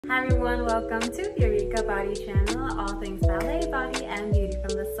Hi everyone, welcome to Eureka Body Channel, all things ballet, body, and beauty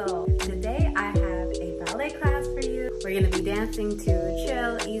from the soul. Today I have a ballet class for you. We're going to be dancing to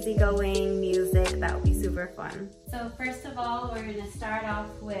chill, easygoing music that will be super fun. So first of all, we're going to start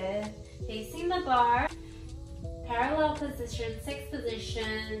off with facing the bar, parallel position, sixth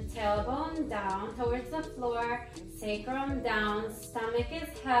position, tailbone down towards the floor, sacrum down, stomach is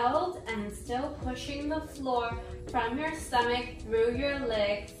held and still pushing the floor from your stomach through your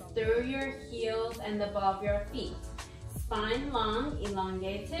legs, through your heels and above your feet. Spine long,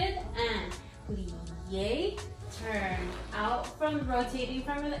 elongated, and plie, turn out from rotating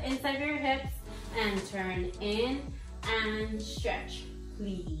from the inside of your hips and turn in and stretch.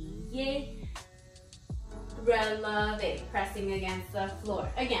 Plie, releve, pressing against the floor.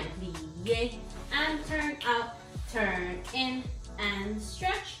 Again, plie, and turn out, turn in and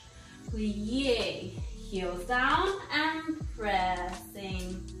stretch. Plie, heels down and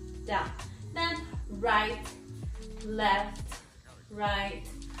pressing down. Then right, left,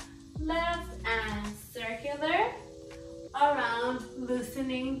 and circular around,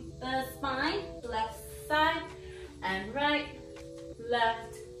 loosening the spine, left side and right,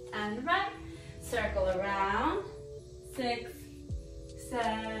 left and right. Circle around, 6,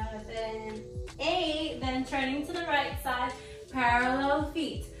 7, 8, then turning to the right side, parallel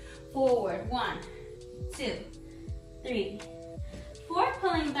feet, forward, 1, 2, 3, 4,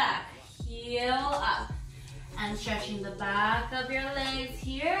 pulling back, heel up, and stretching the back of your legs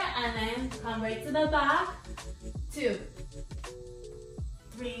here, and then come right to the back, 2,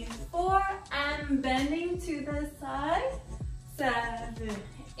 3, 4, and bending to the side, 7,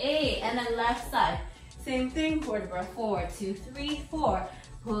 8, and then left side, same thing, vertebra, 4, 2, 3, 4,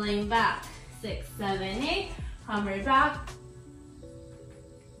 pulling back, 6, 7, 8, come right back,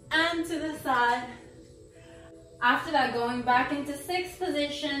 and to the side. After that, going back into sixth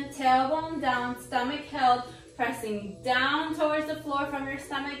position, tailbone down, stomach held, pressing down towards the floor from your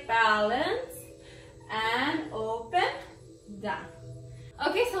stomach, balance, and open, down.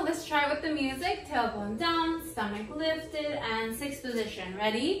 Okay, so let's try with the music. Tailbone down, stomach lifted, and sixth position.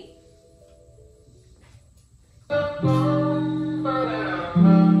 Ready? Heels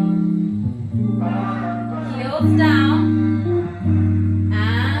down,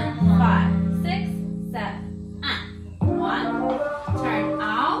 and 5, 6, 7, and 1. Turn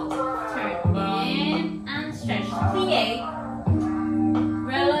out, turn in, and stretch. Plie,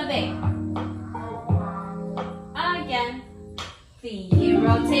 releve. Again. Plie,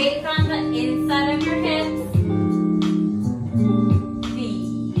 rotate from the inside of your hips.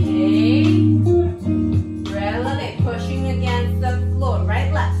 Plie, releve, pushing against the floor,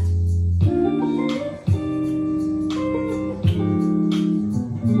 right, left.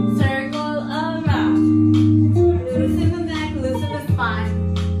 Circle around. Loosen the neck, loosen the spine.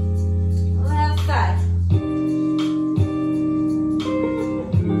 Left side.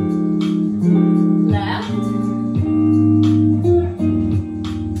 Left.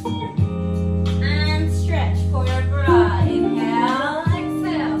 And stretch for your bra. Inhale,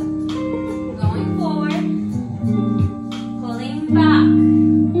 exhale. Going forward. Pulling back.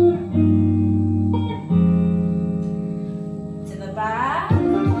 To the back.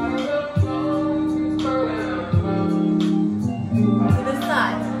 To the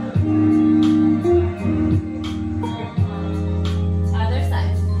side. Other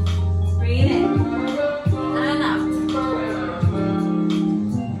side. Breathe in and out.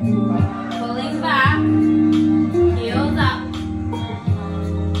 Pulling back. Heels up.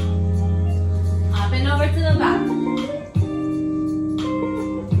 Up and over to the back.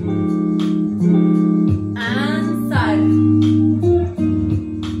 And side.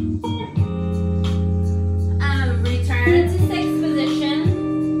 And return to sixth position.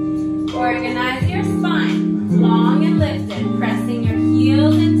 Organize your spine, long and lifted, pressing your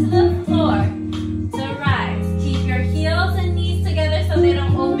heels into the floor to rise. Keep your heels and knees together so they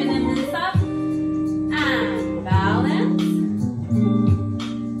don't open and loose up. And balance.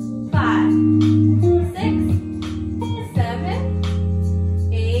 5, 6, 7,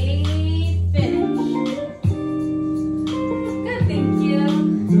 8, finish. Good, thank you.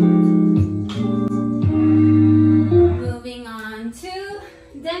 Moving on to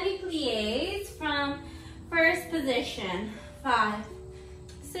demi-plies from first position. 5,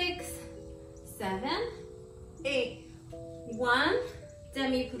 6, 7, 8. 1,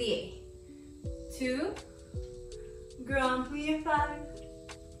 demi-plie. 2, grand plie. 5,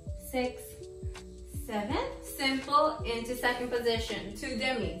 6, 7. Simple into second position. 2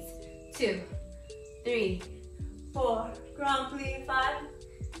 demis. 2, 3, 4. Grand plie. 5,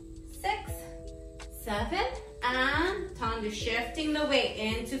 6, 7, and tendu, shifting the weight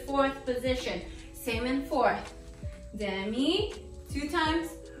into fourth position. Same in fourth. Demi, 2 times.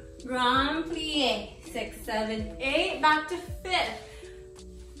 Grand plie, 6, 7, 8, back to fifth.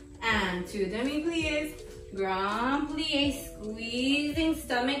 And 2 demi plies, grand plie, squeezing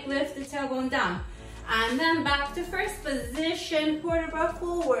stomach, lift the tailbone down. And then back to first position, quarter bar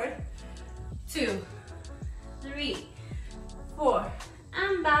forward. 2, 3, 4,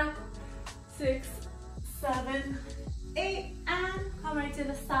 and back. 6, 7, 8, and come right to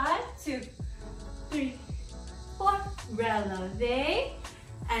the side. 2, 3, 4, releve.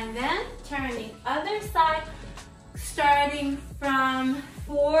 And then turning other side, starting from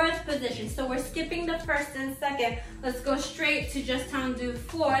fourth position. So we're skipping the first and second. Let's go straight to just tendu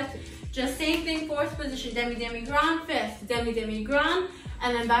fourth. Just same thing, fourth position, demi demi grand, fifth, demi demi grand,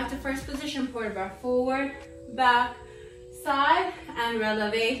 and then back to first position, quarter bar forward, back, side, and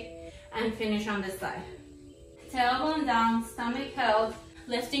releve, and finish on this side. Tailbone down, stomach held,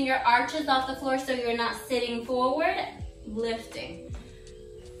 lifting your arches off the floor so you're not sitting forward, lifting.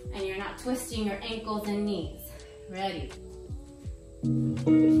 And you're not twisting your ankles and knees. Ready.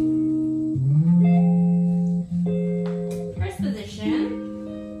 First position.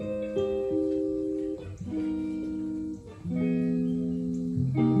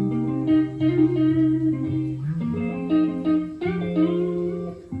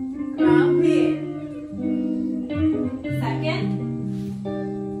 Grand plie. Second.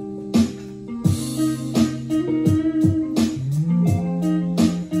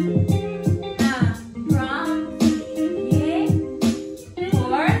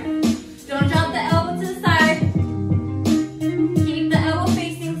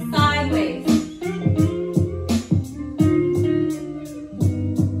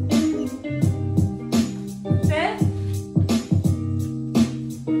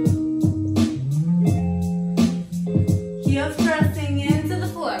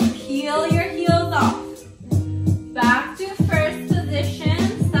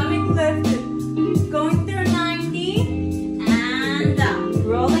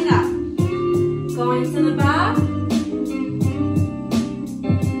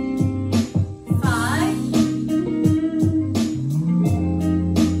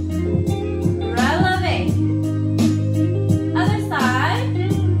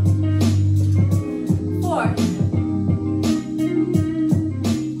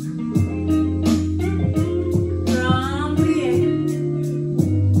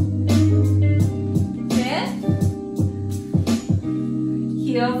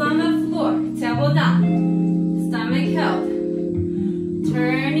 Heels on the floor, tailbone down, stomach held.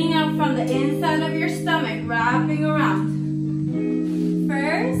 Turning up from the inside of your stomach, wrapping around.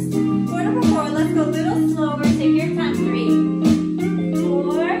 First, quarter before, let's go a little slower, take your time. 3,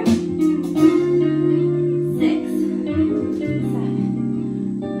 4, 6,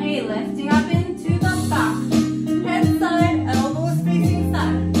 7, 8, lifting up into the back. Head side, elbows facing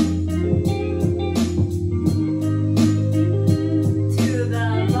side.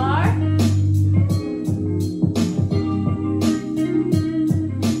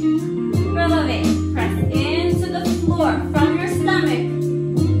 From your stomach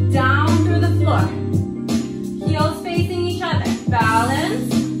down through the floor. Heels facing each other. Balance.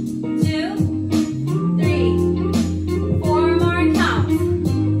 2, 3, 4 more counts.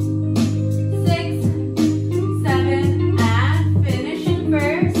 6, 7, and finish in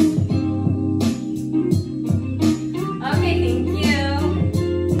first. Okay, thank you.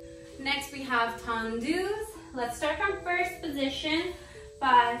 Next we have tendus. Let's start from first position.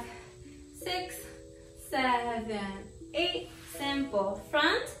 5, 6, 7, 8, simple,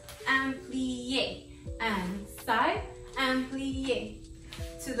 front and plie, and side and plie,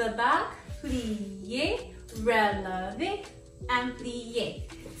 to the back, plie, releve, and plie,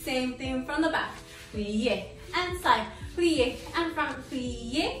 same thing from the back, plie, and side, plie, and front,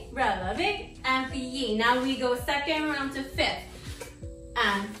 plie, releve, and plie. Now we go second round to fifth,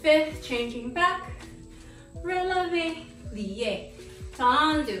 and fifth, changing back, releve, plie,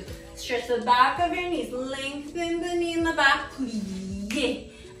 tendu. Stretch the back of your knees, lengthen the knee in the back,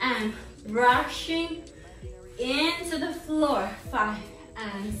 plie, and brushing into the floor. 5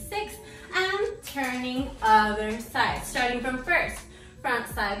 and 6, and turning other side. Starting from first, front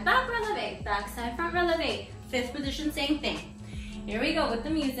side, back releve, back side, front releve. Fifth position, same thing. Here we go with the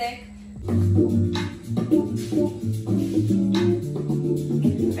music.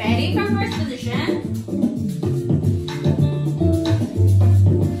 Ready from first position.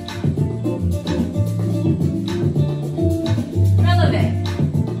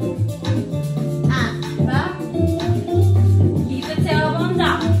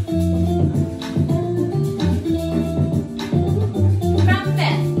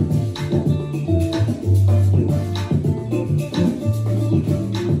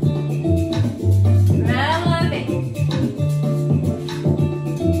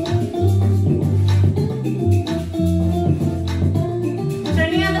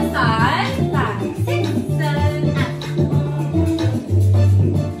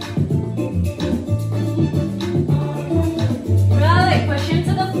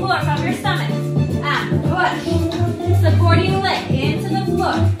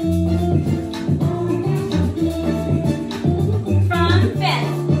 floor. Front bend.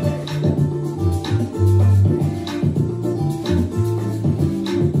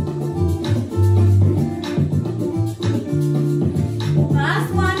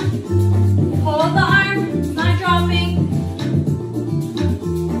 Last one. Hold the arm, not dropping.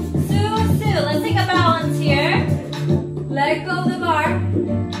 Let's take a balance here. Let go of the bar.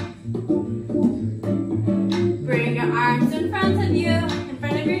 Bring your arms in front of you, in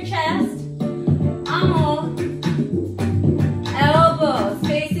front of your chest. Amo. Elbows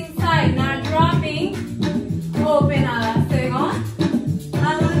facing side, not dropping. Open a la second.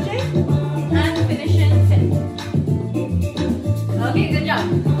 Allonge. And finish in 10. Okay, good job.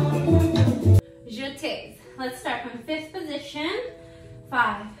 Jetés. Let's start from 5th position.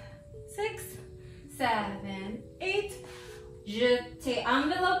 5, 6, 7, 8. Jeté,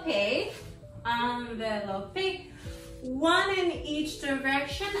 enveloppé, enveloppé. 1 in each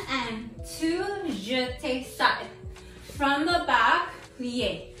direction and 2 jeté side. From the back,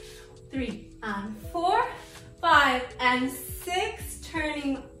 plié. 3 and 4, 5 and 6,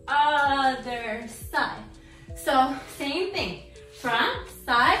 turning other side. So same thing, front,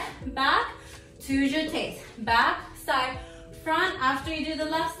 side, back, 2 jetés. Back, side, front. After you do the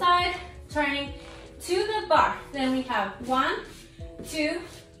left side, turning to the bar. Then we have 1, 2,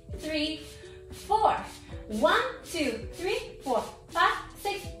 3, 4. 1, 2, 3, 4, 5,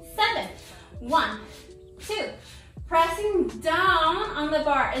 6, 7. 1, 2. Pressing down on the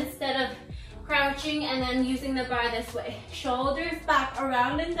bar instead of crouching and then using the bar this way. Shoulders back,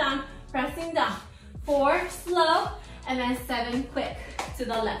 around and down, pressing down. 4, slow, and then 7, quick to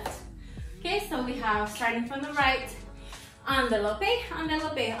the left. Okay, so we have, starting from the right, enveloppé,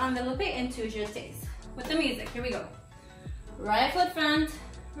 enveloppé, enveloppé, and 2 jetés. With the music, here we go. Right foot front,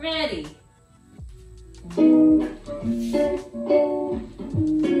 ready.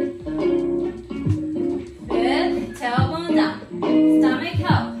 Fifth, tailbone down, stomach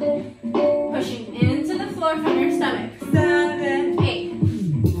held. Pushing into the floor from your stomach. 7, 8.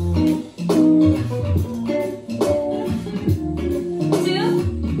 2,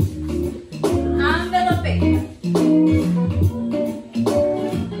 enveloppé.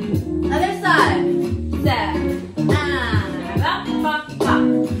 Other side. 7, and up, pop, pop.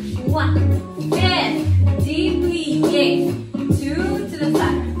 1, 5, deep plié. 2 to the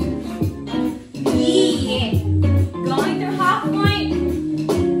side. Plié. Going through half point,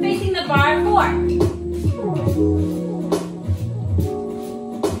 facing the bar. 4,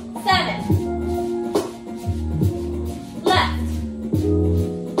 7, left.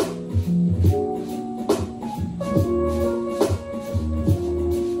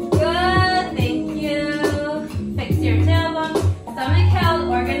 Good, thank you. Fix your tailbone, stomach held,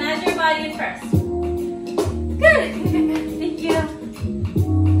 organize your body first. Good, thank you.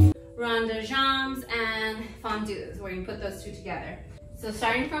 Rond de jambes and fondus, where you put those two together. So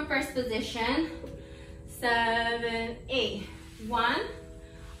starting from first position, 7, 8. 1,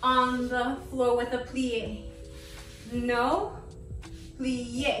 on the floor with a plié. No,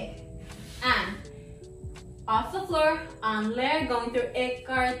 plié. And off the floor, en l'air, going through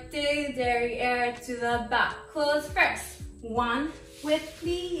écarté, derrière to the back. Close first. 1 with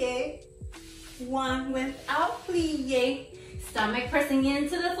plié, 1 without plié. Stomach pressing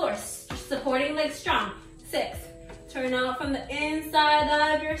into the floor, supporting legs strong. 6, turn out from the inside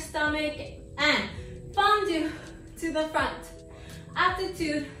of your stomach and fondue to the front.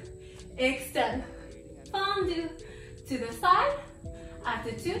 Attitude, extend. Fondue to the side,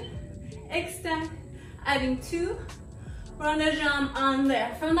 attitude, extend. Adding 2, rond de jambe en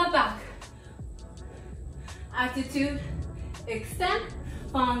l'air from the back. Attitude, extend.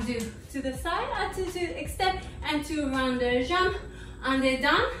 Fondue to the side, attitude, extend, and 2 rond de jambe en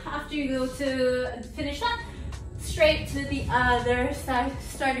dedans. After you go to finish that, straight to the other side,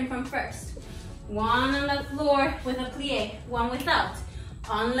 starting from first. 1 on the floor with a plié, 1 without,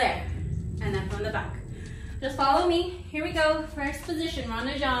 en l'air, and then from the back. Just follow me. Here we go. First position, rond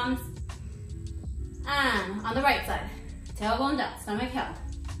de jambes. And on the right side, tailbone down, stomach held.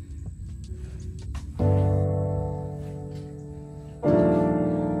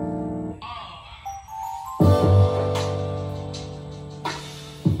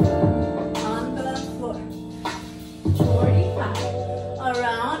 On the floor. 45.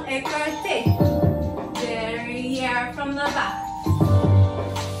 Around, écarté. Derrière from the back.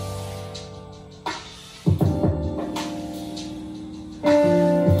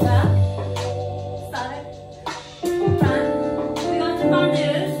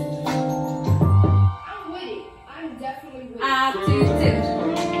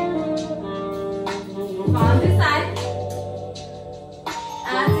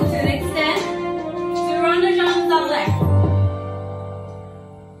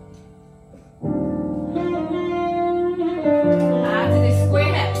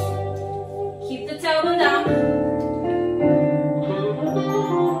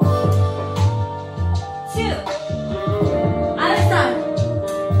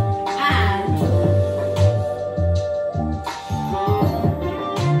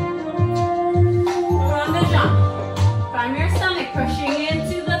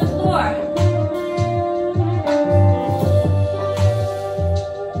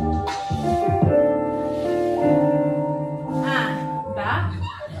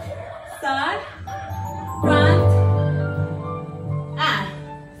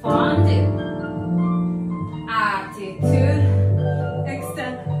 undo. Attitude,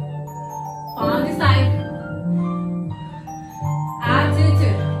 extend, on the side.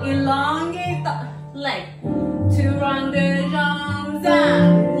 Attitude, elongate the leg. 2 rounded jumps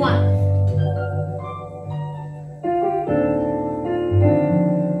and 1.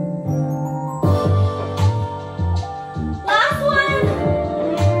 Last one.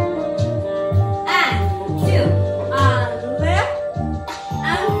 And 2. Lift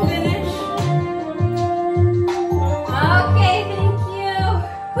and finish. Okay, thank you.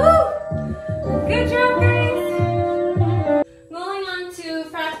 Woo! Good job, guys. Going on to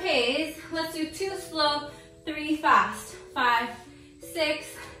frappes. Let's do 2 slow, 3 fast. 5, 6,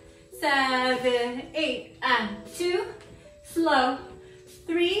 7, 8, and 2. Slow.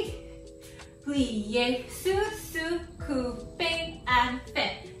 3. Plie, sous, coupe, and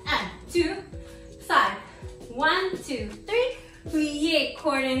fit. And 2. Side. 1, 2, 3. Plie,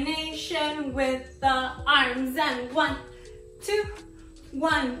 coordination with the arms. And 1, 2,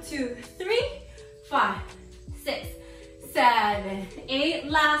 1, 2, 3, 5, 6, 7, 8.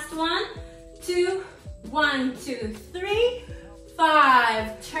 Last one. 2, 1, 2, 3,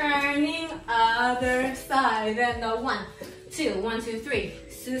 5. Turning other side. And the 1, 2, 1, 2, 3.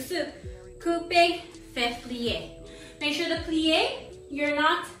 Sous, coupe, fait plie. Make sure the plie, you're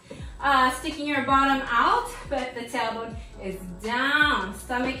not sticking your bottom out, but the tailbone is down.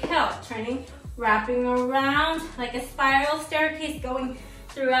 Stomach hill, turning, wrapping around like a spiral staircase, going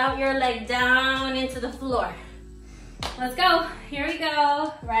throughout your leg down into the floor. Let's go. Here we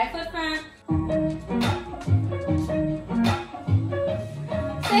go. Right foot front.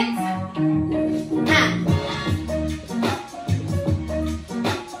 6. And.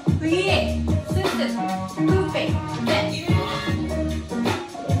 Plie. Sous. Coupe. Fit.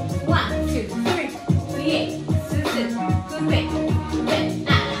 1, 2, 3. Plie. Sous. Coupe. Fit.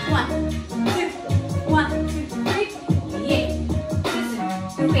 And. 1, 2, 1, 2, 3. Plie. Sous.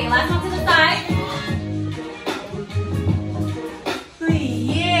 Coupe. Last one to the side.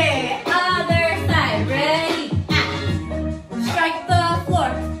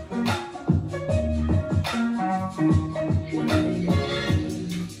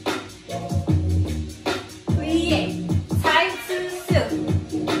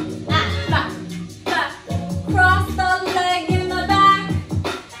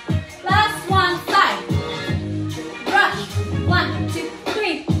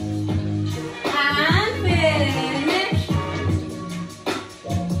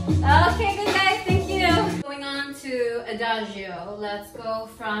 Adagio. Let's go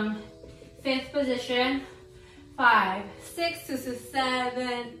from 5th position. 5, 6, 2,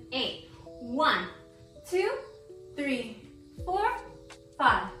 7, 8. 1, 2, 3, 4,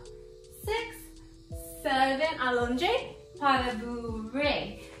 5, 6, 7. Allongé. Pas de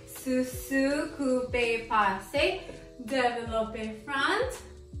bourrée. Sous, coupe, passe. Développe front.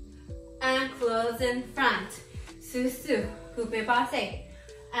 And close in front. Sous, coupe, passe.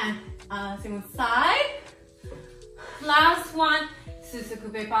 And single side. Last one, sous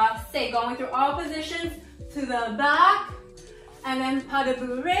coupe passe, going through all positions to the back, and then pas de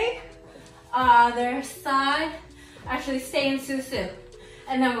bourrée, other side, actually stay in sous,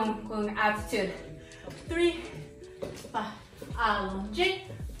 and then we're going attitude. 3, 5, allongé,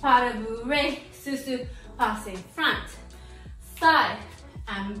 pas de bourrée, sous, passe, front, side,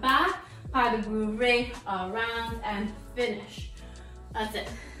 and back, pas de bourrée, around, and finish. That's it.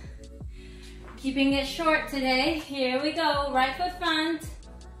 Keeping it short today. Here we go. Right foot front.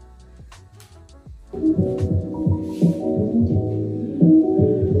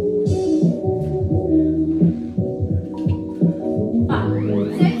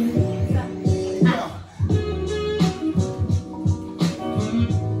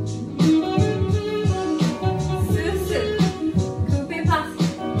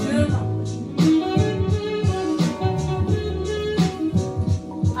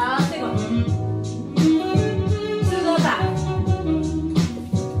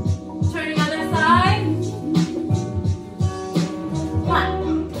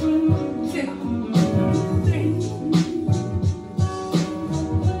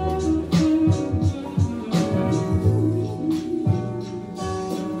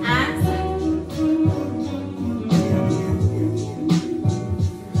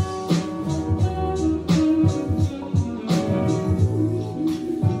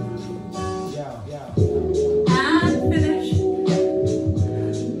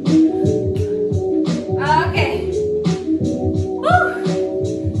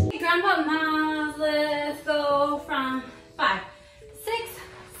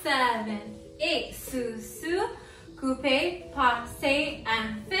 7, 8, sous, coupe, passe,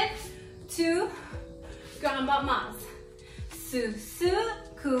 and 5. 2, grand bas mas. Sous,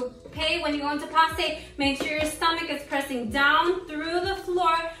 coupe. When you go into passe, make sure your stomach is pressing down through the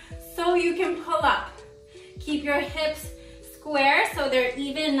floor so you can pull up. Keep your hips square so they're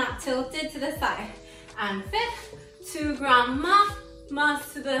even, not tilted to the side. And fifth, 2 grand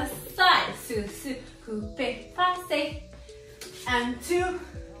mas to the side. Sous, coupe, passe. And 2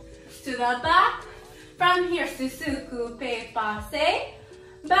 to the back. From here, sous, coupe, passe.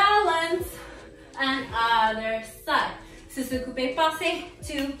 Balance. And other side. Sous, coupe, passe.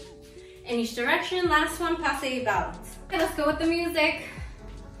 2 in each direction. Last one, passe, balance. Okay, let's go with the music.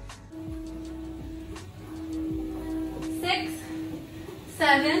 6,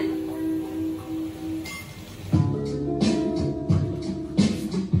 7.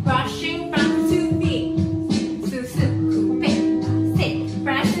 Brushing from 2 feet. Sous, coupe, passe.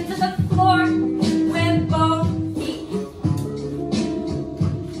 Press into the floor with both feet.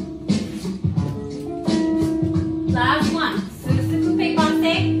 Last one. Sous, coupe,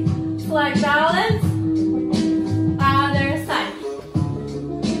 passe. Flag balance. Other side.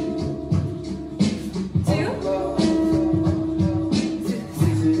 2.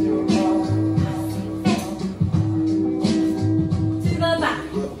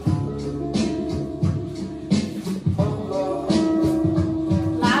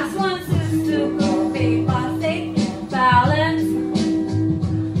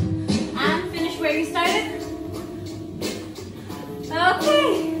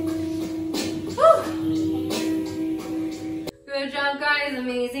 Good job, guys.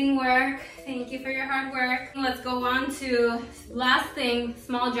 Amazing work. Thank you for your hard work. Let's go on to last thing,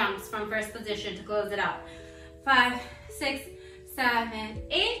 small jumps from first position to close it out. 5, 6, 7,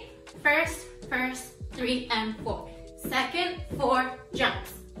 8. First, 3 and 4. Second, 4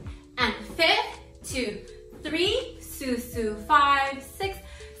 jumps. And fifth, 2, 3, sous, 5, 6,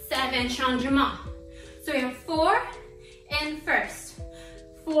 7, changement. So we have 4 in first,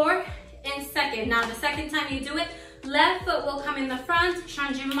 4 in second. Now the second time you do it, left foot will come in the front,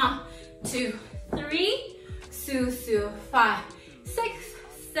 changement. 2, 3, sous, 5, 6,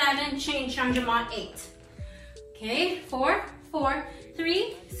 7, change, changement, 8. Okay, 4, 4,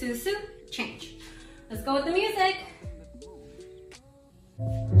 3, sous, change. Let's go with the music.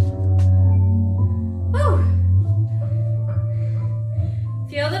 Woo!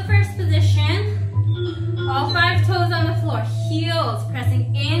 Feel the first position. All 5 toes on the floor, heels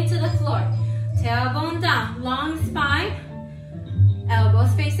pressing into the floor. Tailbone down, long spine,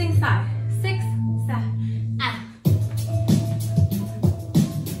 elbows facing side. 6,